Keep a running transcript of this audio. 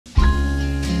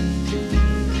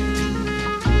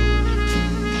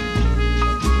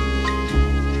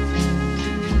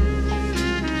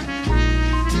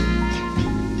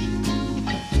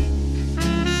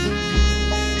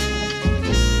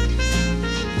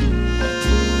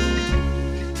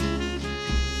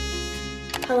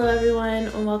Hello everyone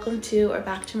and welcome to or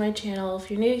back to my channel.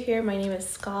 If you're new here, my name is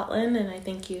Scotland and I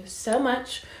thank you so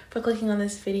much for clicking on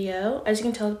this video. As you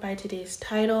can tell by today's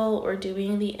title, we're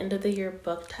doing the end of the year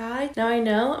book tag. Now I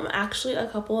know I'm actually a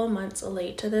couple of months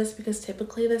late to this because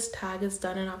typically this tag is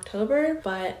done in October,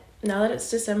 but now that it's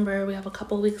December, we have a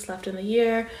couple weeks left in the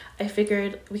year, I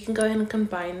figured we can go ahead and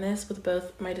combine this with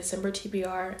both my December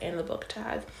TBR and the book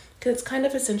tag, because it's kind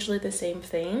of essentially the same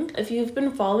thing. If you've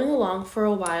been following along for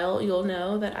a while, you'll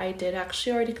know that I did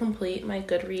actually already complete my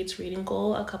Goodreads reading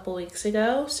goal a couple weeks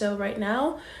ago. So right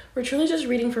now, we're truly just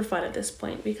reading for fun at this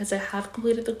point because I have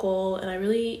completed the goal and I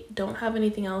really don't have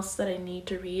anything else that I need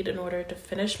to read in order to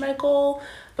finish my goal.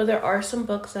 But there are some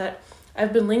books that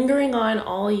I've been lingering on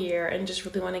all year and just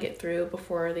really want to get through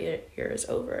before the year is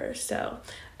over. So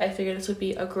I figured this would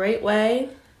be a great way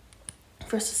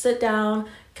for us to sit down,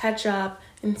 catch up,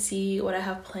 and see what I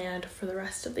have planned for the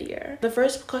rest of the year. The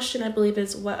first question I believe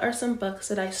is, what are some books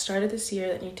that I started this year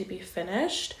that need to be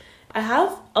finished? I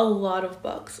have a lot of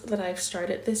books that I've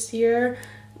started this year,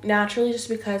 naturally just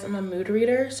because I'm a mood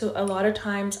reader. So a lot of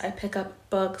times I pick up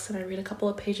books and I read a couple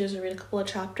of pages or read a couple of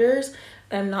chapters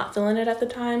and I'm not feeling it at the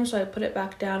time, so I put it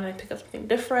back down and I pick up something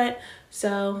different.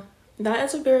 So that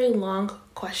is a very long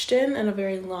question and a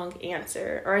very long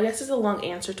answer, or I guess it's a long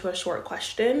answer to a short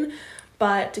question.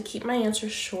 But to keep my answer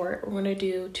short, we're going to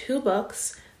do two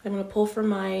books. I'm going to pull from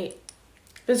my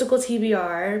physical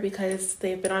TBR because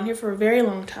they've been on here for a very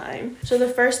long time. So the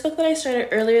first book that I started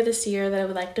earlier this year that I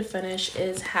would like to finish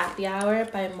is Happy Hour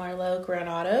by Marlo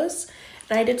Granados.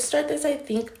 And I did start this, I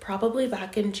think, probably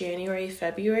back in January,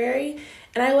 February.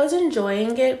 And I was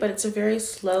enjoying it, but it's a very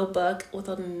slow book with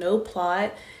no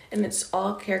plot. And it's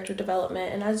all character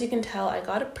development. And as you can tell, I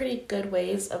got a pretty good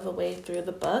ways of the way through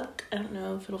the book. I don't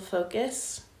know if it'll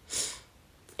focus.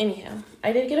 Anyhow,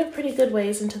 I did get a pretty good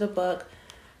ways into the book.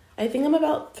 I think I'm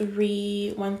about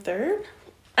 1/3.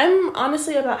 I'm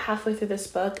honestly about halfway through this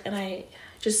book and I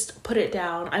just put it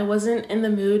down. I wasn't in the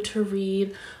mood to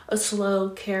read a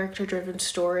slow character-driven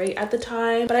story at the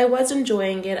time, but I was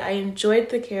enjoying it. I enjoyed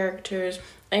the characters.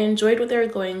 I enjoyed what they were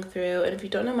going through. And if you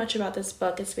don't know much about this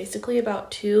book, it's basically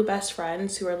about two best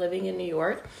friends who are living in New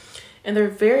York. And they're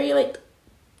very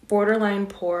borderline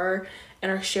poor and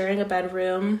are sharing a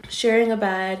bedroom, sharing a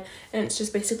bed. And it's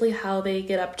just basically how they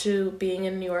get up to being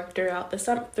in New York throughout the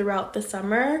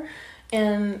summer.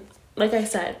 And like I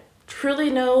said, truly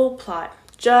no plot,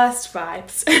 just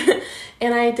vibes.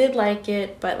 And I did like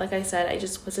it, but like I said, I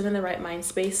just wasn't in the right mind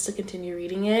space to continue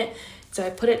reading it. So I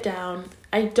put it down.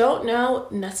 I don't know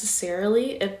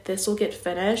necessarily if this will get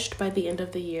finished by the end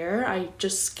of the year. I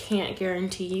just can't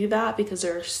guarantee you that because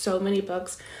there are so many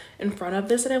books in front of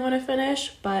this that I want to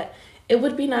finish, but it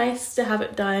would be nice to have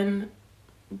it done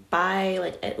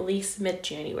by at least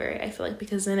mid-January, I feel like,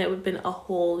 because then it would have been a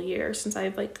whole year since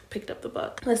I've picked up the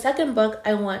book. The second book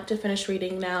I want to finish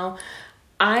reading now,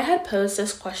 I had posed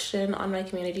this question on my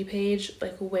community page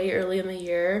way early in the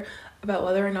year about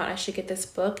whether or not I should get this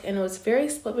book, and it was very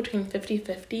split between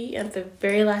 50-50, and at the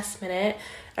very last minute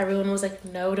everyone was like,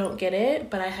 no, don't get it,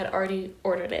 but I had already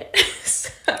ordered it.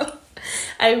 So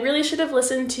I really should have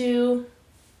listened to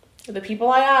the people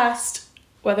I asked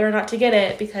whether or not to get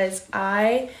it because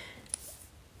I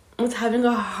was having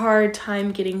a hard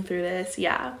time getting through this.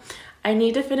 Yeah, I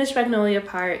need to finish Magnolia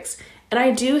Parks. And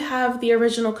I do have the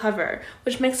original cover,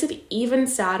 which makes it even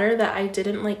sadder that I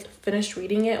didn't finish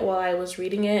reading it while I was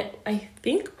reading it, I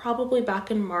think probably back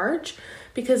in March,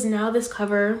 because now this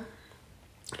cover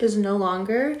is no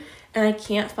longer and I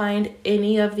can't find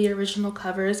any of the original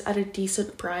covers at a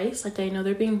decent price. I know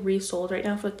they're being resold right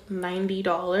now for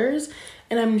 $90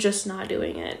 and I'm just not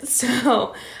doing it.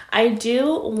 So I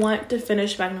do want to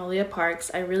finish Magnolia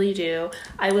Parks. I really do.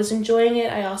 I was enjoying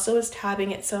it. I also was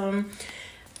tabbing it some.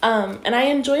 And I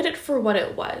enjoyed it for what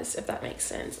it was, if that makes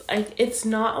sense. It's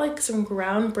not some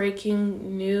groundbreaking,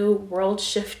 new,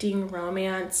 world-shifting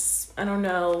romance. I don't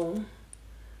know.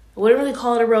 I wouldn't really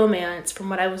call it a romance from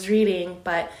what I was reading,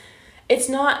 but it's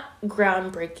not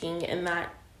groundbreaking in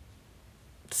that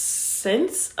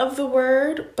sense of the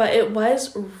word, but it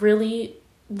was really,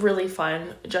 really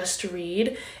fun just to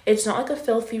read. It's not a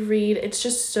filthy read. It's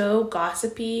just so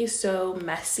gossipy, so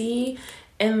messy,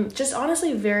 and just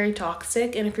honestly very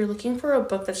toxic. And if you're looking for a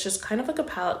book that's just kind of a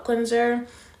palate cleanser,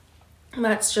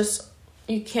 that's just,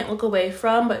 you can't look away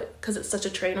from, but because it's such a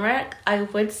train wreck, I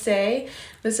would say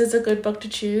this is a good book to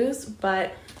choose.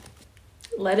 But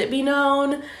let it be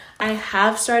known, I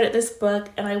have started this book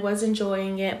and I was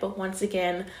enjoying it, but once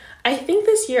again, I think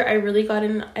this year I really got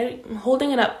in. I'm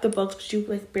holding it up, the books, but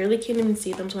you barely can't even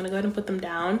see them, so I'm gonna go ahead and put them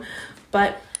down.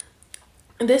 But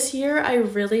This year I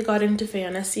really got into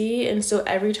fantasy, and so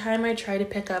every time I try to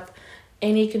pick up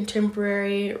any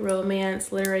contemporary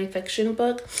romance literary fiction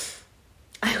book,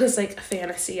 I was like,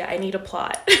 fantasy, I need a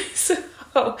plot.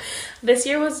 So this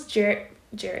year was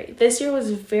this year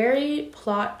was very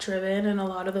plot driven in a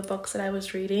lot of the books that I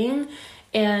was reading,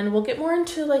 and we'll get more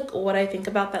into like what I think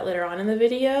about that later on in the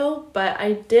video. But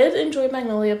I did enjoy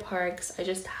Magnolia Parks. I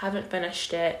just haven't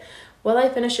finished it. Will I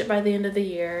finish it by the end of the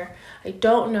year? I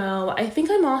don't know. I think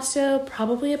I'm also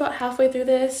probably about halfway through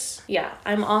this. Yeah,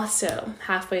 I'm also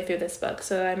halfway through this book.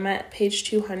 So I'm at page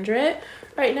 200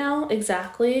 right now,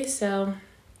 exactly. So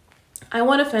I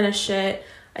want to finish it.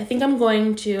 I think I'm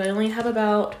going to. I only have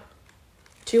about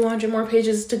 200 more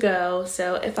pages to go.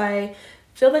 So if I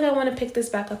feel like I want to pick this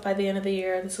back up by the end of the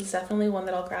year, this is definitely one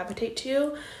that I'll gravitate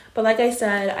to. But like I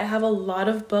said, I have a lot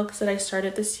of books that I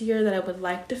started this year that I would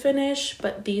like to finish,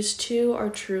 but these two are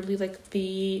truly like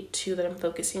the two that I'm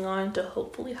focusing on to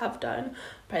hopefully have done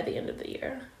by the end of the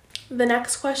year. The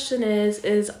next question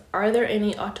is are there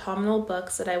any autumnal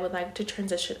books that I would like to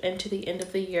transition into the end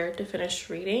of the year to finish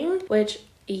reading? Which,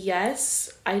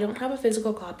 yes, I don't have a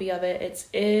physical copy of it. It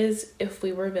is If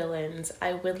We Were Villains.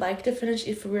 I would like to finish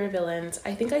If We Were Villains.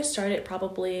 I think I started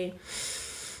probably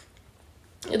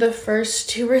the first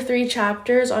 2 or 3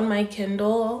 chapters on my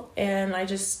Kindle, and I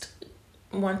just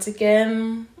once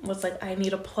again was like, I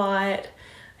need a plot,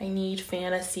 I need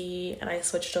fantasy, and I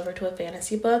switched over to a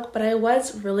fantasy book. But I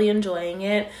was really enjoying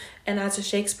it, and as a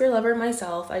Shakespeare lover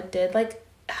myself, I did like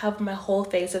have my whole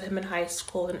phase of him in high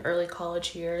school and early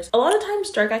college years. A lot of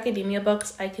times dark academia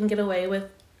books, I can get away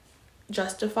with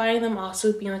justifying them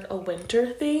also being like a winter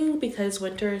thing, because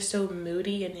winter is so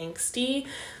moody and angsty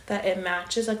that it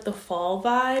matches like the fall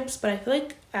vibes. But I feel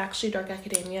like actually dark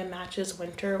academia matches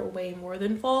winter way more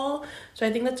than fall. So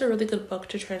I think that's a really good book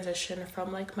to transition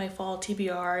from like my fall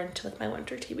TBR into like my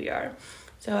winter TBR.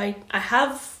 So I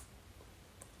have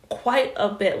quite a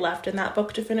bit left in that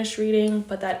book to finish reading,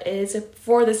 but that is,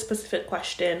 for this specific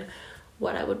question,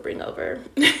 what I would bring over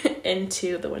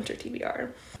into the winter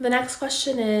TBR. The next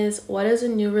question is, what is a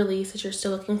new release that you're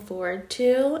still looking forward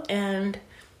to? And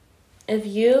if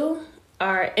you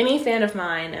are any fan of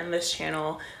mine and this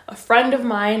channel, a friend of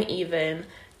mine even,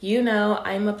 you know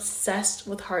I'm obsessed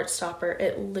with Heartstopper.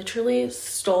 It literally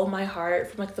stole my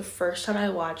heart from like the first time I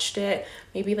watched it,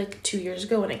 maybe like 2 years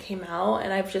ago when it came out,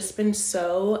 and I've just been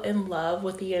so in love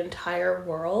with the entire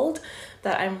world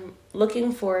that I'm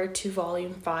looking forward to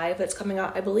volume 5 that's coming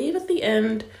out, I believe, at the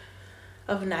end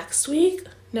of next week.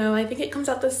 No, I think it comes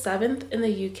out the 7th in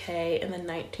the UK and the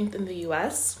 19th in the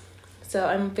US. So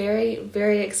I'm very,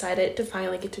 very excited to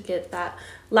finally get that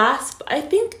last. I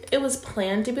think it was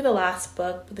planned to be the last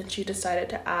book, but then she decided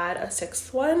to add a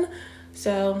 6th one.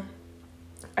 So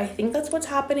I think that's what's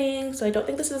happening. So I don't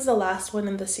think this is the last one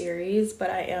in the series, but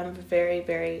I am very,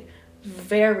 very,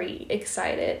 very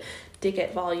excited to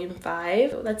get volume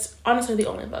 5. That's honestly the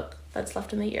only book that's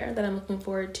left in the year that I'm looking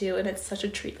forward to, and it's such a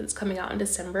treat that it's coming out in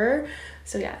December.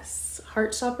 So yes,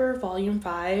 Heartstopper volume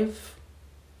 5.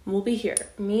 We'll be here.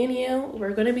 Me and you,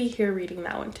 we're going to be here reading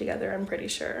that one together, I'm pretty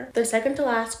sure. The second to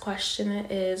last question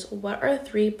is, what are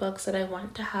 3 books that I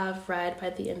want to have read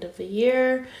by the end of the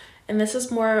year? And this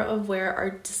is more of where our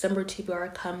December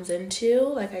TBR comes into.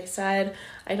 Like I said,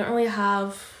 I don't really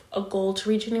have a goal to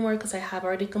reach anymore because I have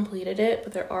already completed it,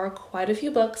 but there are quite a few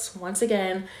books, once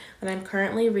again, that I'm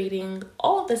currently reading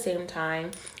all at the same time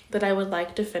that I would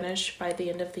like to finish by the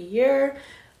end of the year.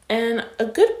 And a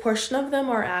good portion of them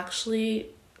are actually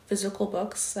physical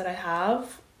books that I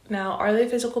have. Now, are they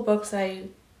physical books I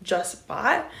just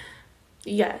bought?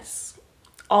 Yes,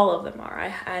 all of them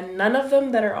are. And none of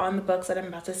them that are on the books that I'm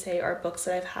about to say are books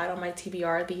that I've had on my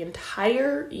TBR the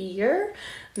entire year.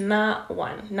 Not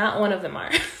one of them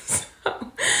are. So,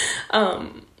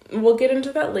 we'll get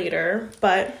into that later,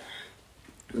 but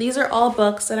these are all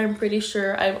books that I'm pretty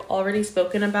sure I've already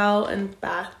spoken about in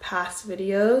past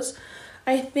videos,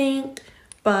 I think.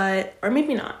 But, or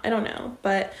maybe not, I don't know.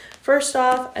 But first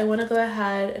off, I want to go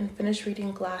ahead and finish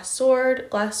reading Glass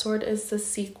Sword. Glass Sword is the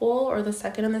sequel, or the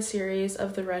second in the series,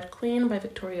 of The Red Queen by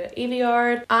Victoria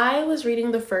Aveyard. I was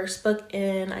reading the first book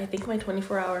in, I think, my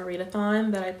 24-hour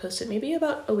readathon that I posted maybe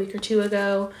about a week or 2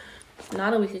 ago.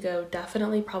 Not a week ago,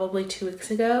 definitely probably 2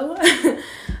 weeks ago.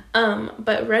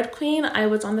 But Red Queen, I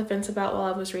was on the fence about while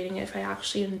I was reading it if I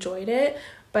actually enjoyed it.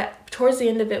 But towards the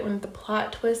end of it, when the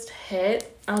plot twist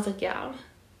hit, I was like, yeah,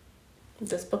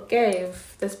 this book gave,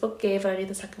 and I need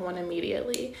the second one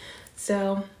immediately.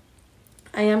 So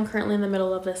I am currently in the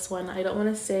middle of this one. I don't want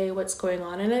to say what's going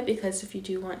on in it, because if you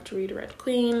do want to read Red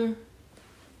Queen,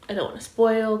 I don't want to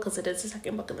spoil because it is the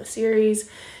second book in the series.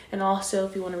 And also,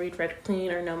 if you want to read Red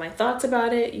Queen or know my thoughts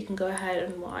about it, you can go ahead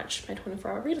and watch my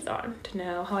 24-hour readathon to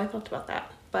know how I felt about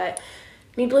that. But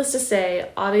needless to say,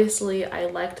 obviously, I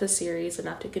liked the series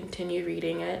enough to continue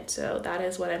reading it, so that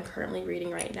is what I'm currently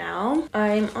reading right now.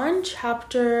 I'm on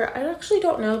chapter, I actually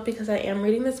don't know because I am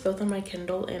reading this both on my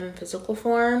Kindle and in physical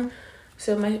form.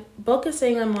 So my book is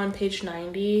saying I'm on page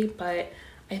 90, but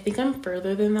I think I'm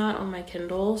further than that on my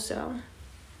Kindle, so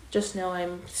just know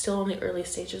I'm still in the early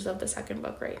stages of the second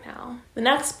book right now. The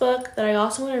next book that I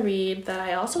also want to read, that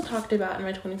I also talked about in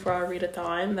my 24-hour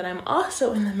readathon, that I'm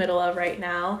also in the middle of right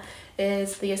now,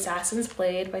 is The Assassin's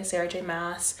Blade by Sarah J.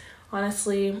 Maas.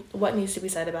 Honestly, what needs to be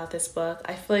said about this book?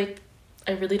 I feel like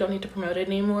I really don't need to promote it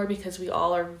anymore because we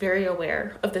all are very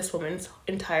aware of this woman's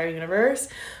entire universe,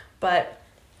 but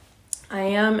I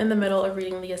am in the middle of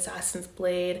reading The Assassin's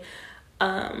Blade.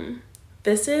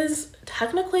 This is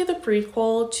technically the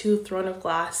prequel to Throne of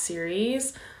Glass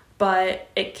series, but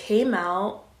it came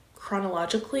out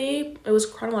chronologically. It was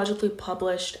chronologically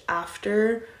published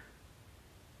after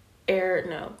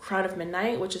Crown of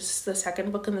Midnight, which is the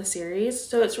second book in the series.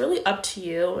 So it's really up to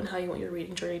you and how you want your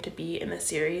reading journey to be in the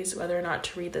series, whether or not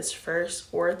to read this first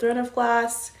or Throne of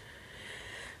Glass.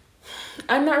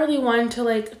 I'm not really one to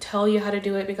like tell you how to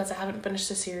do it because I haven't finished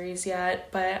the series yet,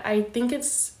 but I think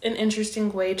it's an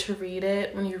interesting way to read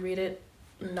it when you read it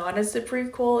not as the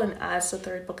prequel and as the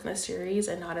third book in the series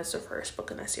and not as the first book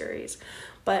in the series.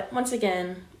 But once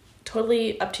again,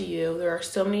 totally up to you. There are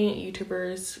so many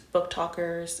YouTubers, book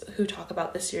talkers who talk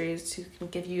about the series who can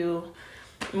give you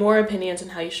more opinions on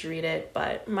how you should read it,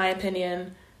 but my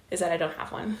opinion is that I don't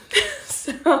have one.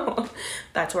 So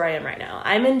that's where I am right now.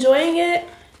 I'm enjoying it.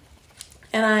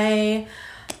 And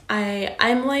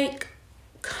I'm like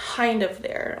kind of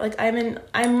there. Like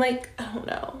I'm like, I don't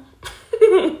know.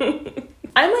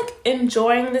 I'm like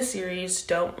enjoying the series,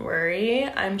 don't worry.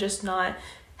 I'm just not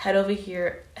head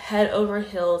over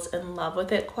heels in love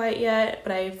with it quite yet.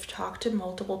 But I've talked to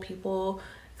multiple people,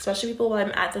 especially people while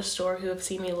I'm at the store who have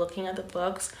seen me looking at the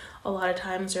books. A lot of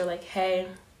times they're like, hey,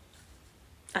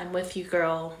 I'm with you,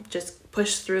 girl. Just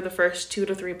push through the first 2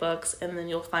 to 3 books and then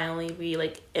you'll finally be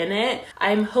like in it.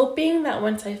 I'm hoping that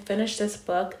once I finish this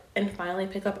book and finally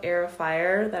pick up Heir of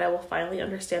Fire, that I will finally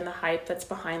understand the hype that's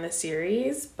behind the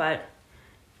series. But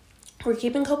we're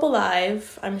keeping hope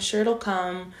alive. I'm sure it'll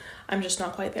come. I'm just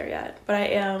not quite there yet. But I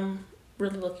am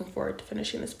really looking forward to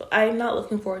finishing this book. I'm not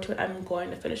looking forward to it. I'm going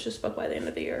to finish this book by the end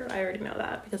of the year. I already know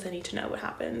that because I need to know what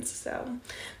happens. So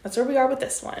that's where we are with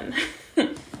this one.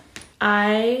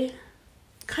 I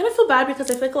kind of feel bad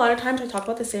because I feel like a lot of times I talk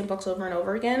about the same books over and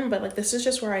over again, but like this is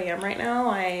just where I am right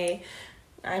now.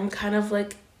 I'm kind of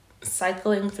like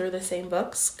cycling through the same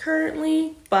books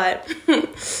currently, but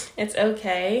it's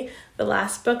okay. The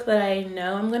last book that I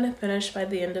know I'm going to finish by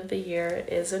the end of the year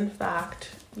is in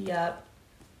fact,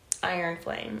 Iron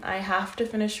Flame. I have to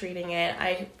finish reading it.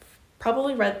 I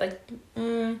probably read like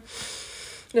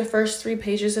the first 3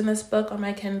 pages in this book on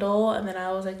my Kindle, and then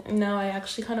I was like, no, I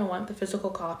actually kind of want the physical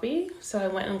copy. So I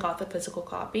went and got the physical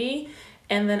copy.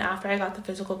 And then after I got the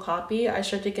physical copy, I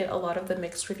started to get a lot of the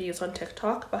mixed reviews on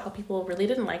TikTok about how people really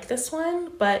didn't like this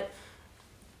one. But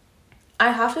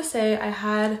I have to say, I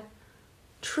had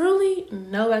truly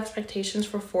no expectations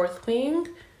for Fourth Wing.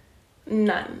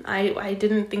 None. I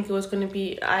didn't think it was going to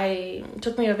be, it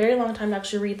took me a very long time to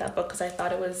actually read that book because I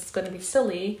thought it was going to be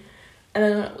silly.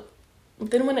 And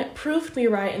then when it proved me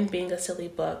right in being a silly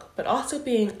book, but also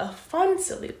being a fun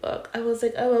silly book, I was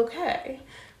like, oh, okay.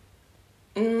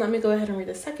 Let me go ahead and read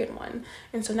the second one.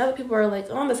 And so now that people are like,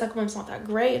 oh, the second one's not that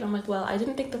great, and I'm like, well, I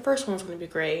didn't think the first one was going to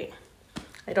be great.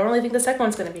 I don't really think the second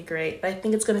one's going to be great, but I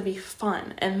think it's going to be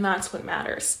fun, and that's what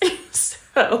matters.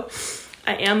 So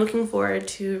I am looking forward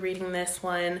to reading this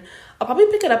one. I'll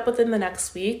probably pick it up within the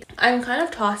next week. I'm kind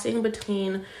of tossing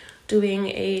between doing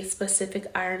a specific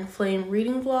Iron Flame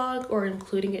reading vlog or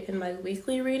including it in my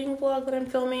weekly reading vlog that I'm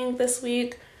filming this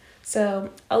week.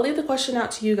 So I'll leave the question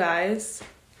out to you guys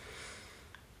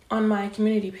on my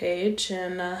community page,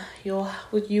 and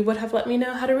you would have let me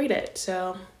know how to read it.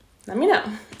 So let me know,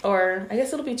 or I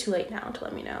guess it'll be too late now to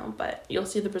let me know, but you'll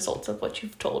see the results of what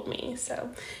you've told me.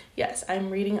 So yes, I'm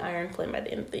reading Iron Flame by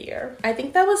the end of the year. I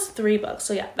think that was 3 books.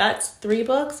 So yeah, that's 3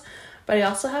 books, but I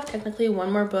also have technically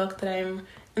one more book that I'm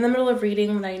in the middle of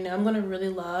reading that I know I'm going to really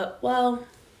love. Well,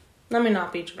 let me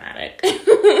not be dramatic.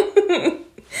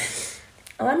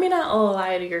 Let me not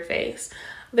lie to your face.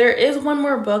 There is one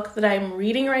more book that I'm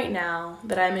reading right now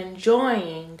that I'm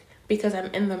enjoying because I'm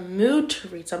in the mood to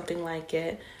read something like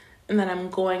it, and then I'm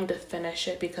going to finish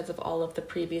it because of all of the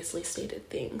previously stated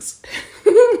things.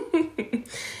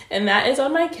 And that is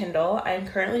on my Kindle. I'm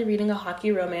currently reading a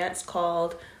hockey romance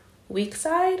called Weak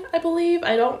Side, I believe.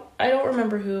 I don't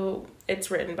remember who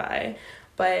it's written by,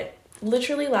 but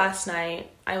literally last night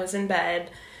I was in bed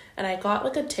and I got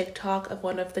like a TikTok of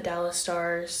one of the Dallas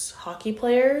Stars hockey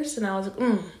players, and I was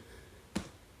like,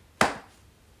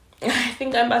 I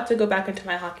think I'm about to go back into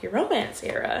my hockey romance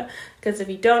era. Because if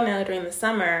you don't know, during the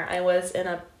summer, I was in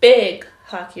a big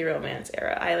hockey romance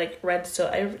era. I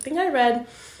think I read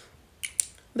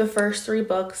the first 3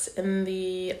 books in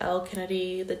the Elle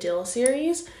Kennedy The Deal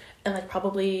series in like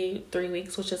probably 3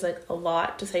 weeks, which is like a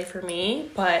lot to say for me.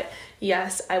 But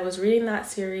yes, I was reading that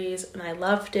series and I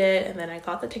loved it. And then I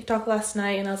got the TikTok last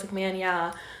night and I was like, man,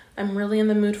 yeah, I'm really in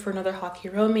the mood for another hockey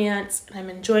romance, and I'm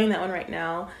enjoying that one right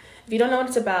now. If you don't know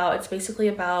what it's basically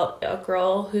about a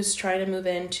girl who's trying to move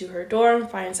into her dorm,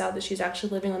 finds out that she's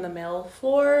actually living on the male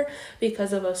floor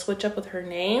because of a switch up with her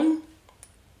name.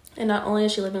 And not only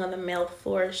is she living on the male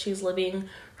floor,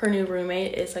 her new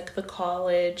roommate is like the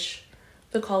college's,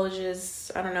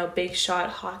 I don't know, big shot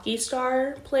hockey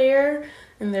star player.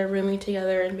 And they're rooming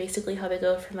together, and basically how they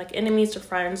go from like enemies to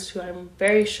friends to, I'm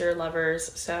very sure,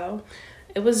 lovers. So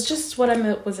it was just what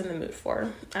I was in the mood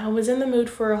for. I was in the mood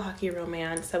for a hockey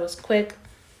romance that was quick,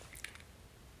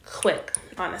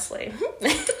 honestly.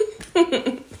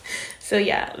 So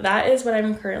yeah, that is what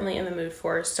I'm currently in the mood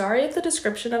for. Sorry if the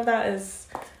description of that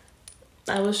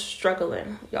I was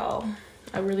struggling, y'all.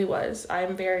 I really was.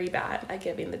 I'm very bad at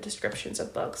giving the descriptions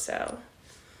of books, so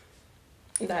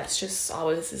that's just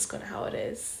always how it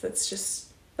is. That's just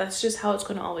how it's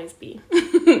going to always be.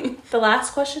 The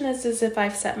last question is if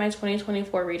I've set my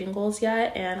 2024 reading goals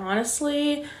yet, and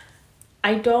honestly,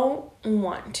 I don't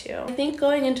want to. I think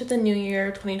going into the new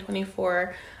year,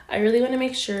 2024, I really want to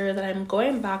make sure that I'm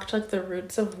going back to like the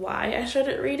roots of why I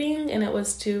started reading, and it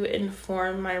was to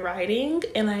inform my writing,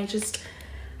 and I just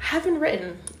haven't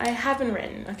written,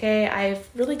 okay? I've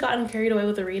really gotten carried away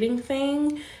with the reading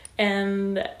thing,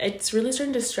 and it's really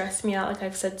starting to stress me out. Like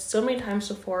I've said so many times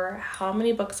before, how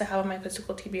many books I have on my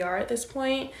physical TBR at this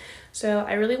point. So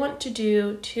I really want to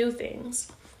do 2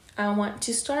 things. I want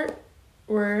to stop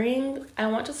worrying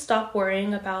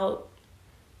about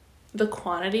the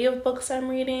quantity of books I'm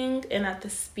reading and at the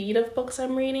speed of books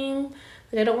I'm reading.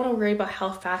 Like I don't want to worry about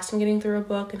how fast I'm getting through a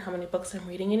book and how many books I'm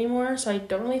reading anymore. So I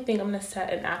don't really think I'm going to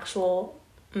set an actual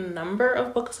number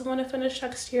of books I want to finish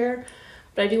next year.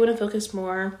 But I do want to focus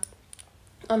more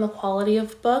on the quality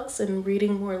of books and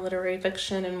reading more literary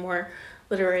fiction and more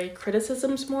literary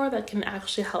criticisms that can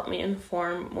actually help me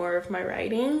inform more of my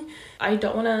writing. I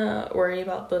don't want to worry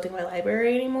about building my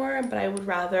library anymore, but I would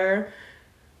rather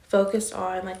focus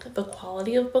on like the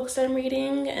quality of books I'm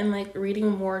reading and like reading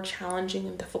more challenging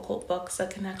and difficult books that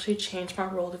can actually change my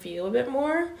worldview a bit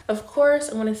more. Of course,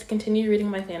 I'm going to continue reading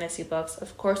my fantasy books.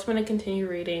 Of course, I'm going to continue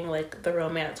reading like the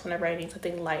romance whenever I need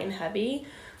something light and heavy,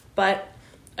 but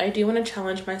I do want to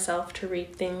challenge myself to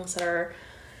read things that are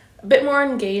a bit more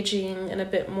engaging and a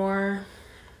bit more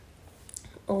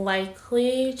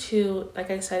likely to,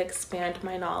 like I said, expand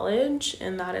my knowledge.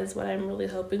 And that is what I'm really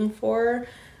hoping for,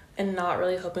 and not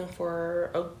really hoping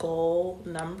for a goal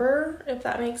number, if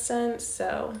that makes sense.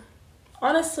 So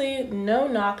honestly, no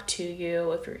knock to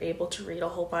you if you're able to read a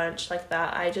whole bunch like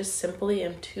that. I just simply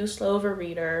am too slow of a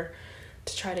reader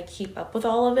to try to keep up with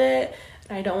all of it.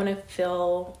 And I don't want to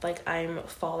feel like I'm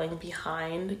falling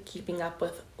behind keeping up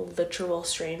with literal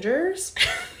strangers.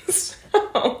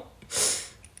 So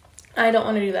I don't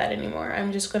want to do that anymore.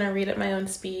 I'm just going to read at my own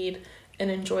speed and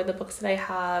enjoy the books that I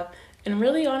have, and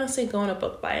really honestly go on a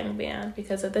book buying ban,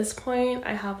 because at this point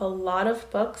I have a lot of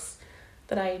books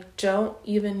that I don't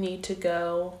even need to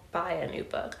go buy a new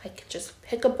book. I could just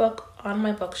pick a book on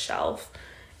my bookshelf.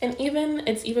 And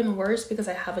it's even worse because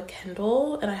I have a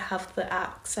Kindle and I have the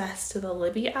access to the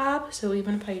Libby app. So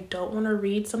even if I don't want to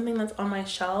read something that's on my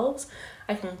shelves,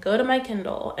 I can go to my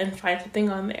Kindle and find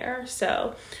something on there.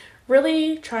 So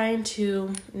really trying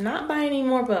to not buy any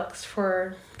more books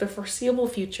for the foreseeable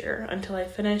future until I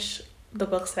finish the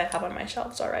books that I have on my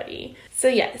shelves already. So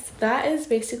yes, that is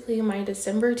basically my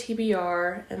December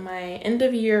TBR and my end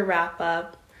of year wrap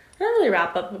up. Not really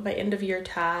wrap up, but my end of year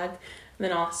tag. And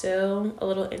then also a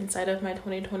little insight of my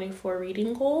 2024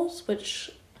 reading goals, which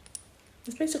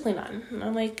is basically none.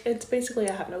 It's basically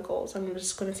I have no goals. I'm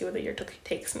just going to see where the year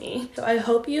takes me. So I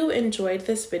hope you enjoyed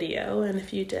this video, and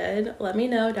if you did, let me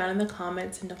know down in the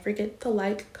comments, and don't forget to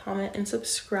like, comment, and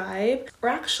subscribe. Or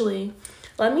actually,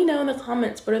 let me know in the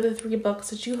comments what are the 3 books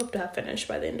that you hope to have finished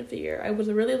by the end of the year. I would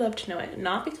really love to know it.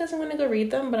 Not because I'm going to go read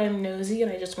them, but I'm nosy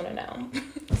and I just want to know.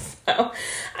 So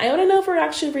I want to know if we're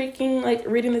actually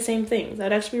reading the same things.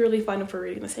 That'd actually be really fun if we're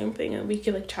reading the same thing and we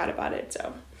could chat about it.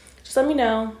 So just let me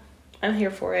know. I'm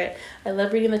here for it. I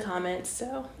love reading the comments.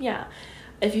 So yeah,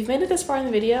 if you've made it this far in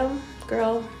the video,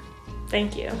 girl,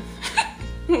 thank you.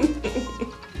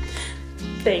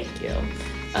 Thank you.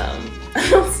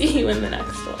 I'll see you in the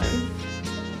next one.